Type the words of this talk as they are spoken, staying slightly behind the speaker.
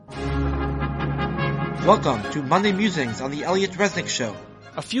Welcome to Monday Musings on the Elliot Resnick Show.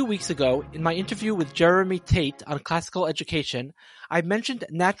 A few weeks ago, in my interview with Jeremy Tate on classical education, I mentioned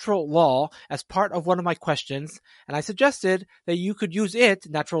natural law as part of one of my questions, and I suggested that you could use it,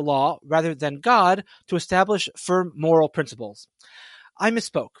 natural law, rather than God, to establish firm moral principles. I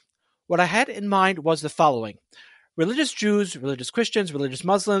misspoke. What I had in mind was the following. Religious Jews, religious Christians, religious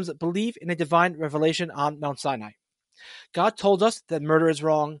Muslims believe in a divine revelation on Mount Sinai. God told us that murder is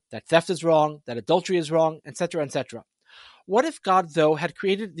wrong, that theft is wrong, that adultery is wrong, etc., etc. What if God, though, had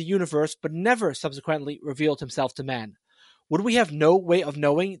created the universe but never subsequently revealed himself to man? Would we have no way of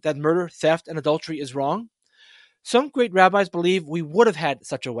knowing that murder, theft, and adultery is wrong? Some great rabbis believe we would have had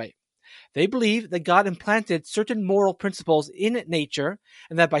such a way. They believe that God implanted certain moral principles in nature,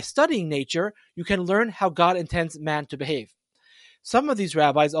 and that by studying nature, you can learn how God intends man to behave. Some of these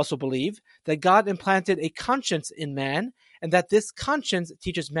rabbis also believe that God implanted a conscience in man, and that this conscience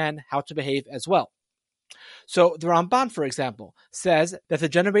teaches man how to behave as well. So the Ramban, for example, says that the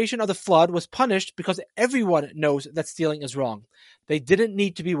generation of the flood was punished because everyone knows that stealing is wrong. They didn't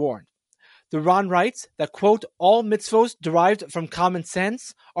need to be warned. The Ran writes that, quote, all mitzvos derived from common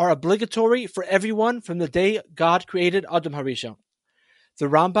sense are obligatory for everyone from the day God created Adam Harishon. The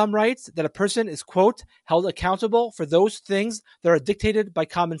Rambam writes that a person is, quote, held accountable for those things that are dictated by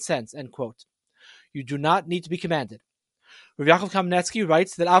common sense, end quote. You do not need to be commanded. Rav Yaakov Kamenetsky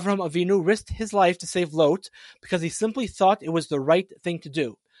writes that Avraham Avinu risked his life to save Lot because he simply thought it was the right thing to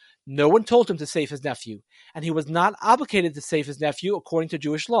do. No one told him to save his nephew, and he was not obligated to save his nephew according to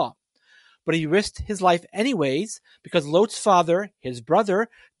Jewish law. But he risked his life anyways because Lot's father, his brother,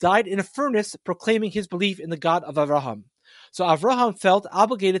 died in a furnace proclaiming his belief in the God of Avraham. So Avraham felt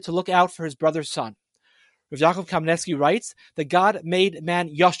obligated to look out for his brother's son. Rav Yaakov Kamenetsky writes that God made man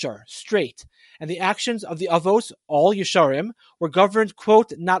yashar, straight, and the actions of the avos, all yesharim, were governed,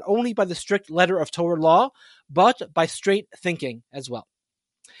 quote, not only by the strict letter of Torah law, but by straight thinking as well.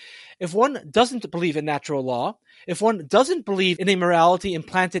 If one doesn't believe in natural law, if one doesn't believe in a morality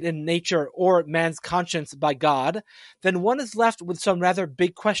implanted in nature or man's conscience by God, then one is left with some rather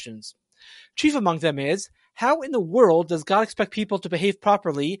big questions. Chief among them is, how in the world does God expect people to behave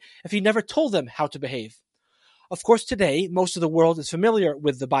properly if he never told them how to behave? Of course, today, most of the world is familiar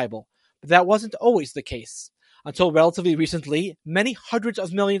with the Bible, but that wasn't always the case. Until relatively recently, many hundreds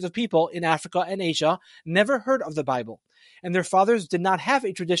of millions of people in Africa and Asia never heard of the Bible, and their fathers did not have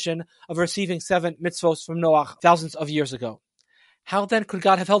a tradition of receiving 7 mitzvos from Noah thousands of years ago. How then could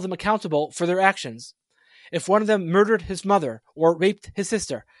God have held them accountable for their actions? If one of them murdered his mother or raped his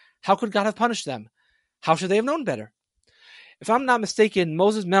sister, how could God have punished them? How should they have known better? If I'm not mistaken,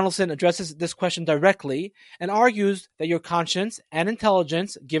 Moses Mendelssohn addresses this question directly and argues that your conscience and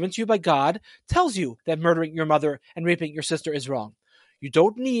intelligence given to you by God tells you that murdering your mother and raping your sister is wrong. You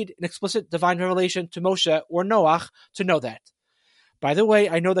don't need an explicit divine revelation to Moshe or Noach to know that. By the way,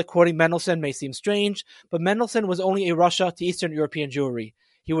 I know that quoting Mendelssohn may seem strange, but Mendelssohn was only a Russia to Eastern European Jewry.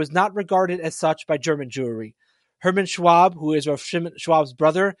 He was not regarded as such by German Jewry. Hermann Schwab, who is Rav Shimon Schwab's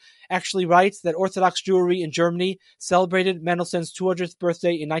brother, actually writes that Orthodox Jewry in Germany celebrated Mendelssohn's 200th birthday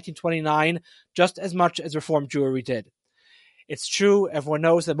in 1929 just as much as Reformed Jewry did. It's true, everyone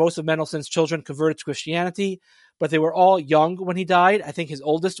knows that most of Mendelssohn's children converted to Christianity, but they were all young when he died. I think his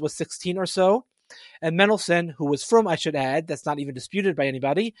oldest was 16 or so. And Mendelssohn, who was from, I should add, that's not even disputed by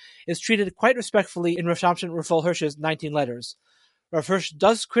anybody, is treated quite respectfully in Rav Shamshon Raphael Hirsch's 19 Letters. Rav Hirsch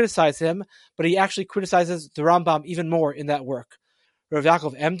does criticize him, but he actually criticizes the Rambam even more in that work. Rav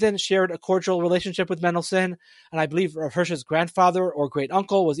Yaakov Emden shared a cordial relationship with Mendelssohn, and I believe Rav Hirsch's grandfather or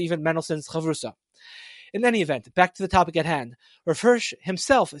great-uncle was even Mendelssohn's chavrusa. In any event, back to the topic at hand. Rav Hirsch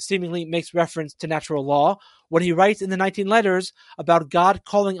himself seemingly makes reference to natural law when he writes in the 19 Letters about God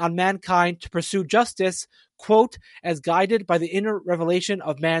calling on mankind to pursue justice, quote, as guided by the inner revelation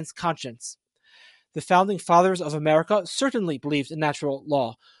of man's conscience. The founding fathers of America certainly believed in natural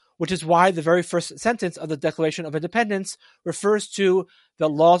law, which is why the very first sentence of the Declaration of Independence refers to the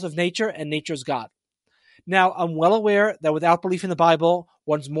laws of nature and nature's God. Now, I'm well aware that without belief in the Bible,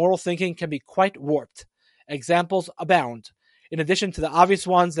 one's moral thinking can be quite warped. Examples abound. In addition to the obvious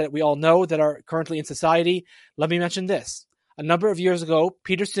ones that we all know that are currently in society, let me mention this. A number of years ago,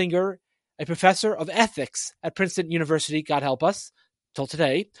 Peter Singer, a professor of ethics at Princeton University, God help us, till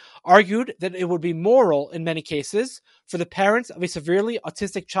today, argued that it would be moral in many cases for the parents of a severely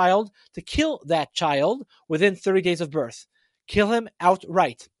autistic child to kill that child within 30 days of birth. Kill him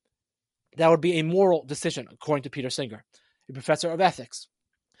outright. That would be a moral decision, according to Peter Singer, a professor of ethics.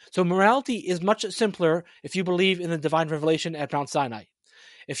 So morality is much simpler if you believe in the divine revelation at Mount Sinai.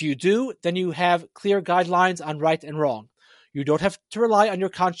 If you do, then you have clear guidelines on right and wrong. You don't have to rely on your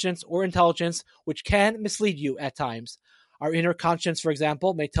conscience or intelligence, which can mislead you at times. Our inner conscience, for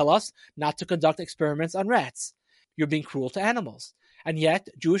example, may tell us not to conduct experiments on rats. You're being cruel to animals. And yet,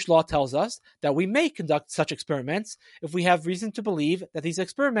 Jewish law tells us that we may conduct such experiments if we have reason to believe that these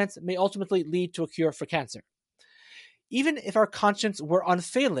experiments may ultimately lead to a cure for cancer. Even if our conscience were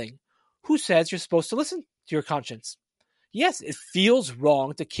unfailing, who says you're supposed to listen to your conscience? Yes, it feels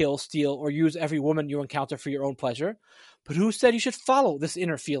wrong to kill, steal, or use every woman you encounter for your own pleasure, but who said you should follow this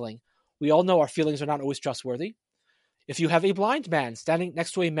inner feeling? We all know our feelings are not always trustworthy. If you have a blind man standing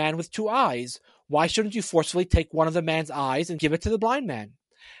next to a man with 2 eyes, why shouldn't you forcefully take one of the man's eyes and give it to the blind man?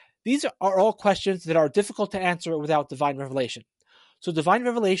 These are all questions that are difficult to answer without divine revelation. So divine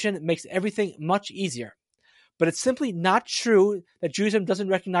revelation makes everything much easier. But it's simply not true that Judaism doesn't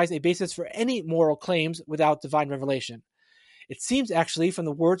recognize a basis for any moral claims without divine revelation. It seems actually from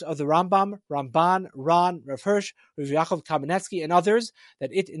the words of the Rambam, Ramban, Ran, Rav Hirsch, Rav Yaakov Kamenetsky, and others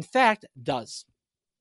that it in fact does.